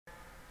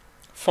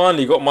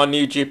Finally got my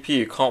new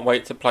GPU, can't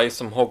wait to play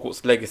some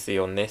Hogwarts Legacy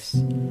on this.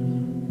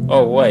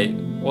 Oh wait,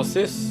 what's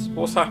this?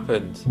 What's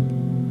happened?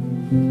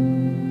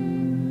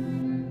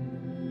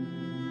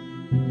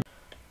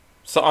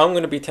 So I'm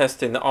going to be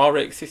testing the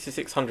RX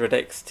 6600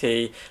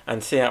 XT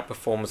and see how it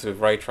performs with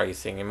ray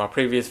tracing. In my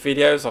previous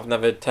videos I've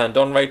never turned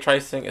on ray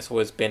tracing, it's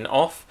always been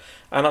off,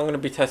 and I'm going to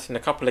be testing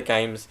a couple of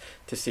games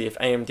to see if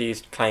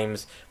AMD's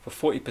claims for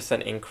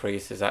 40%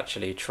 increase is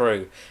actually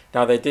true.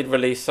 Now they did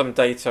release some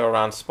data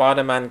around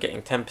Spider-Man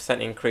getting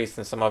 10% increase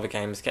and some other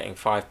games getting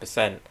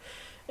 5%.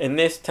 In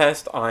this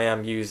test I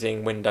am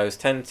using Windows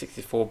 10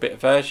 64-bit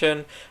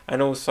version,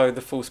 and also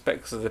the full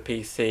specs of the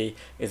PC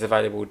is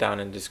available down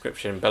in the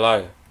description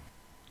below.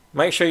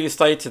 Make sure you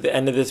stay to the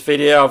end of this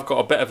video. I've got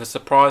a bit of a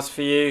surprise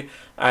for you,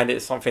 and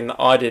it's something that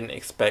I didn't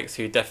expect,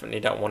 so you definitely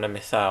don't want to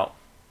miss out.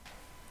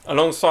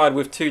 Alongside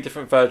with two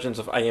different versions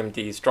of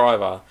AMD's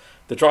driver.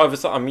 The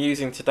drivers that I'm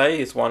using today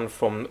is one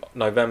from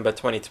November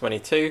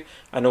 2022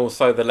 and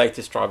also the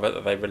latest driver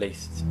that they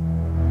released.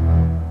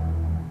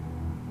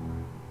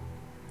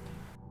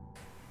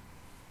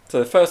 So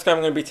the first game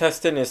I'm going to be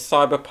testing is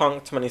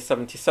Cyberpunk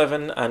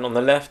 2077, and on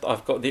the left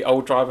I've got the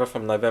old driver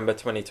from November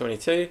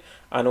 2022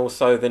 and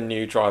also the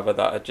new driver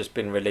that had just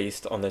been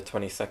released on the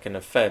 22nd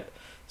of Feb.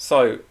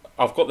 So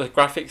I've got the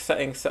graphics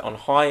settings set on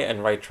high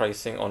and ray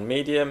tracing on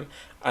medium,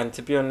 and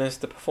to be honest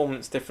the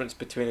performance difference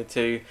between the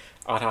two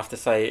I'd have to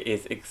say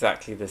is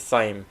exactly the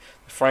same.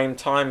 The frame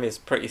time is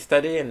pretty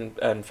steady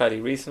and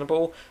fairly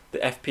reasonable. The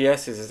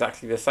FPS is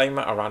exactly the same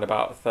at around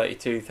about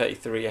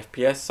 32-33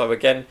 FPS, so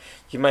again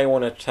you may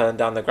want to turn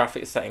down the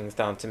graphics settings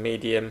down to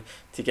medium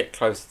to get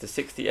close to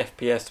 60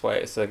 FPS where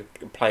it's a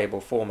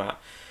playable format.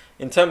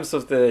 In terms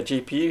of the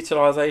GPU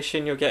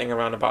utilization, you're getting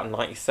around about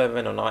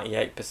 97 or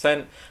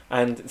 98%,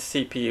 and the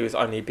CPU is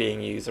only being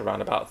used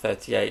around about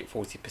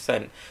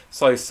 38-40%.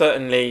 So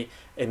certainly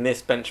in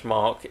this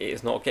benchmark it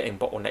is not getting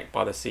bottlenecked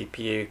by the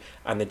CPU,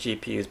 and the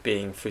GPU is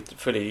being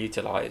fully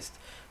utilized.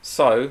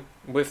 So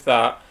with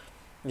that,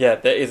 yeah,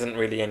 there isn't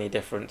really any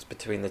difference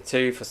between the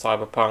two for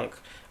Cyberpunk,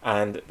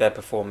 and they're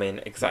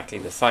performing exactly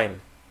the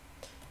same.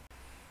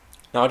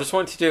 Now I just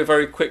wanted to do a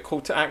very quick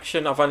call to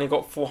action. I've only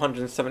got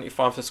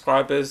 475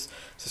 subscribers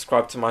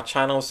subscribed to my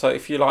channel, so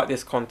if you like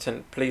this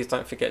content please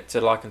don't forget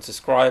to like and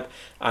subscribe,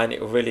 and it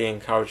will really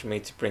encourage me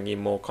to bring you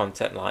more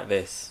content like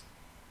this.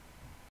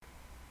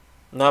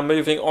 Now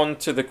moving on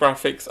to the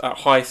graphics at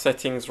high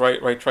settings,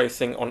 ray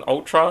tracing on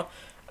ultra,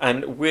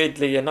 and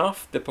weirdly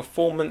enough the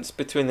performance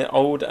between the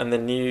old and the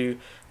new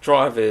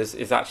drivers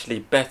is actually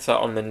better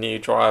on the new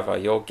driver.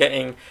 You're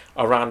getting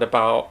around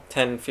about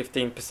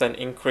 10-15%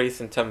 increase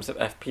in terms of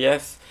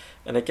FPS,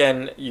 and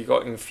again you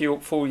got in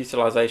full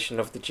utilization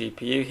of the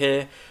GPU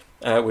here,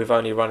 with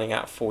only running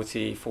at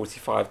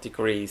 40-45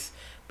 degrees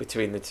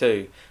between the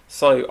two.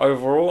 So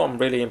overall I'm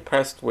really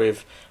impressed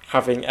with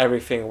having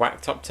everything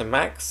whacked up to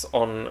max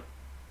on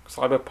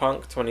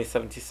Cyberpunk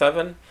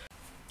 2077.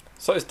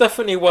 So it's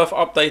definitely worth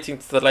updating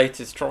to the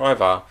latest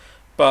driver,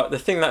 but the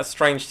thing that's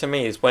strange to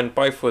me is when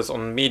both was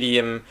on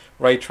medium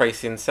ray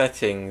tracing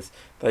settings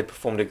they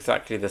performed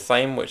exactly the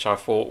same, which I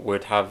thought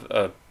would have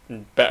a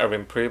better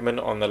improvement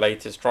on the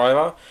latest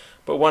driver.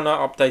 But when I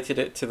updated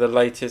it to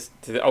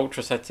the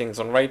ultra settings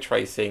on ray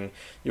tracing,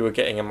 you were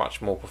getting a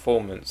much more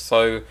performance.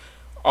 So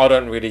I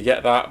don't really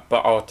get that,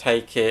 but I'll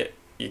take it.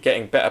 You're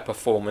getting better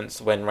performance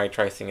when ray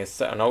tracing is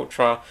set on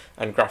ultra,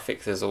 and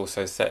graphics is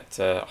also set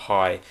to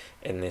high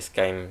in this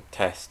game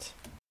test.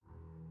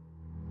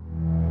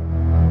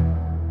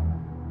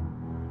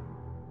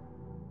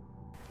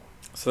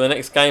 So the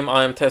next game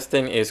I am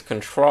testing is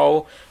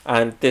Control,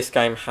 and this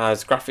game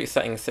has graphics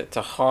settings set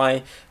to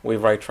high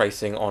with ray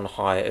tracing on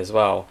high as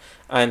well.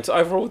 And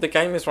overall the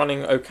game is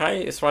running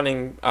okay. It's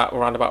running at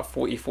around about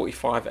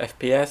 40-45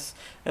 FPS,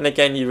 and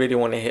again you really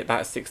want to hit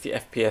that 60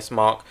 FPS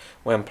mark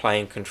when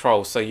playing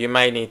Control, so you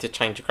may need to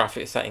change your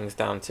graphics settings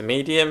down to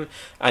medium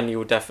and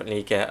you'll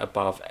definitely get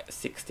above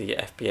 60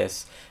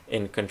 FPS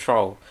in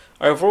Control.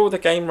 Overall the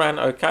game ran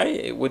okay.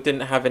 It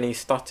didn't have any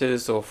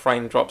stutters or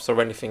frame drops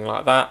or anything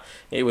like that.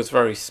 It was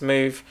very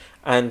smooth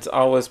and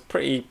I was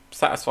pretty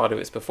satisfied with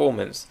its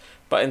performance.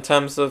 But in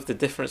terms of the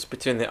difference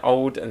between the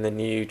old and the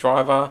new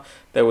driver,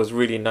 there was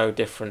really no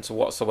difference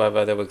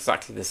whatsoever. They were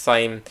exactly the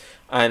same,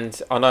 and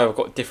I know I've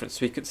got different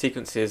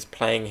sequences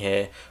playing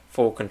here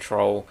for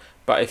Control,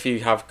 but if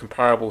you have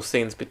comparable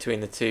scenes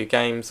between the two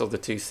games or the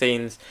two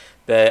scenes,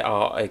 they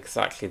are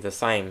exactly the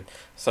same.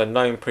 So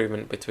no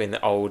improvement between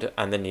the old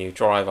and the new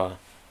driver.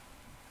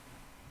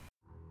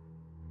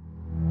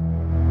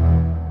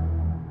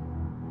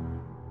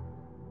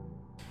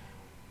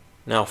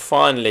 Now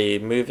finally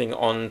moving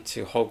on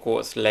to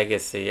Hogwarts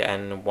Legacy,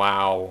 and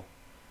wow,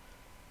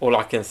 all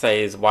I can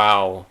say is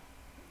wow.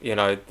 You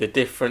know, the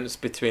difference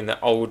between the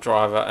old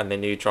driver and the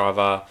new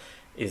driver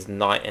is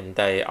night and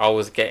day. I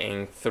was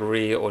getting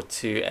 3 or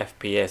 2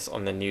 FPS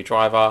on the new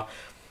driver.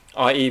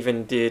 I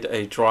even did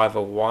a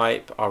driver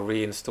wipe. I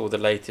reinstalled the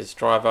latest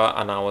driver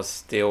and I was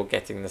still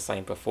getting the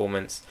same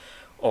performance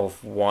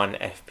of 1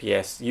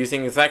 FPS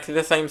using exactly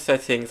the same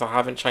settings. I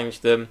haven't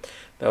changed them.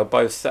 They were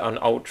both set on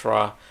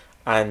ultra,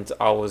 and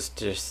I was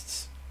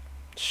just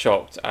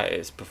shocked at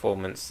its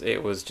performance.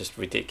 It was just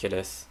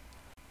ridiculous.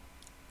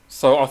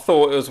 So I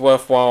thought it was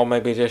worthwhile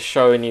maybe just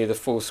showing you the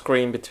full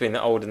screen between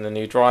the old and the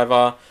new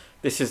driver.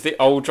 This is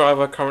the old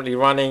driver currently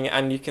running,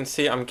 and you can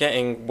see I'm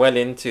getting well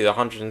into the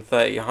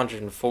 130,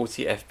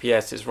 140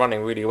 FPS. It's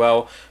running really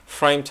well.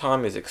 Frame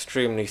time is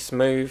extremely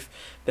smooth.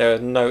 There are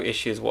no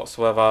issues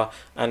whatsoever,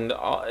 and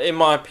in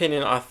my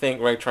opinion, I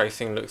think ray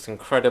tracing looks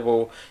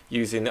incredible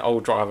using the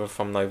old driver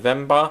from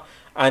November.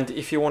 And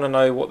if you want to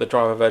know what the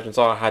driver versions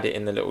are, I had it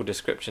in the little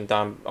description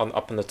down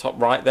up in the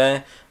top right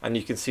there, and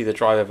you can see the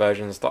driver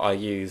versions that I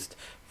used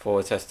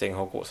for testing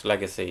Hogwarts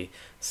Legacy.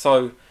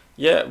 So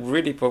yeah,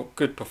 really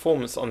good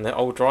performance on the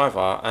old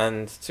driver,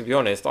 and to be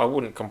honest, I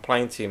wouldn't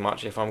complain too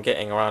much if I'm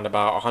getting around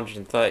about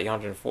 130,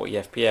 140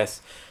 FPS,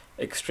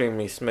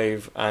 extremely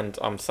smooth, and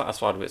I'm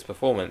satisfied with its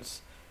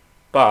performance.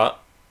 But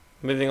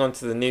moving on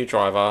to the new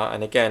driver,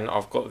 and again,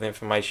 I've got the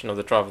information of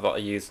the driver that I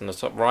used on the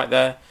top right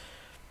there.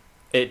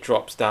 It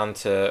drops down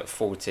to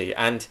 40,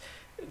 and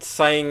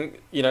saying,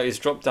 you know, it's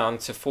dropped down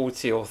to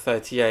 40 or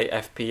 38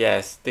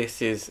 FPS,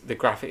 this is the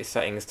graphics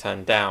settings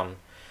turned down.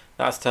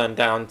 That's turned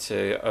down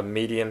to a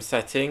medium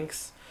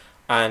settings,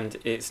 and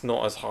it's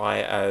not as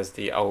high as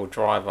the old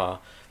driver.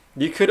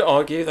 You could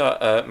argue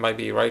that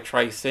maybe ray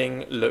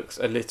tracing looks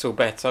a little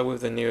better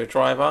with the newer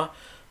driver,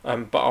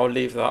 but I'll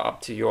leave that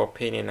up to your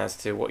opinion as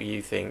to what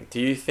you think. Do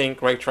you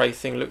think ray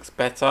tracing looks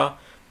better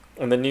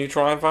on the new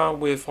driver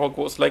with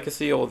Hogwarts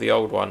Legacy or the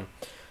old one?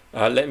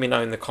 Let me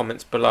know in the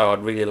comments below.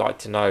 I'd really like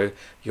to know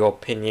your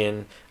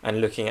opinion, and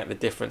looking at the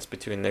difference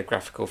between the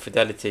graphical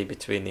fidelity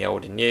between the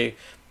old and new.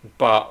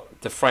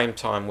 But the frame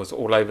time was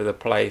all over the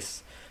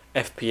place.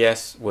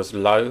 FPS was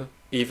low,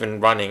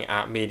 even running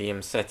at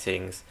medium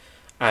settings.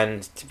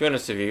 And to be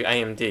honest with you,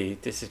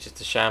 AMD, this is just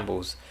a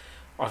shambles.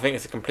 I think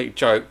it's a complete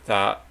joke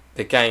that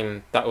the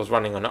game that was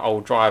running on an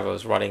old driver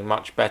was running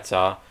much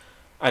better.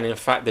 And in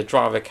fact, the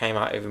driver came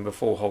out even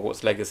before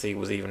Hogwarts Legacy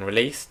was even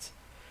released.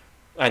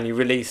 And you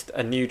released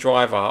a new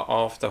driver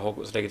after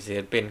Hogwarts Legacy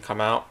had been come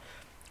out,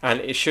 and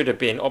it should have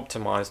been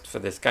optimized for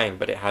this game,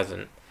 but it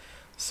hasn't.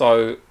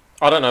 So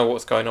I don't know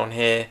what's going on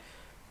here.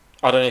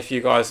 I don't know if you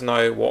guys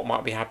know what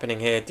might be happening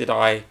here. Did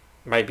I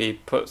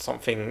maybe put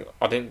something,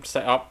 I didn't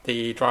set up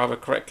the driver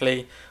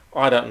correctly?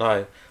 I don't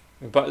know.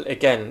 But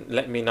again,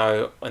 let me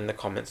know in the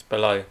comments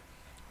below.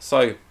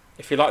 So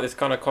if you like this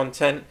kind of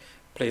content,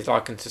 please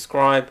like and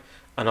subscribe,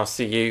 and I'll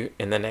see you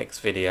in the next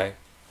video.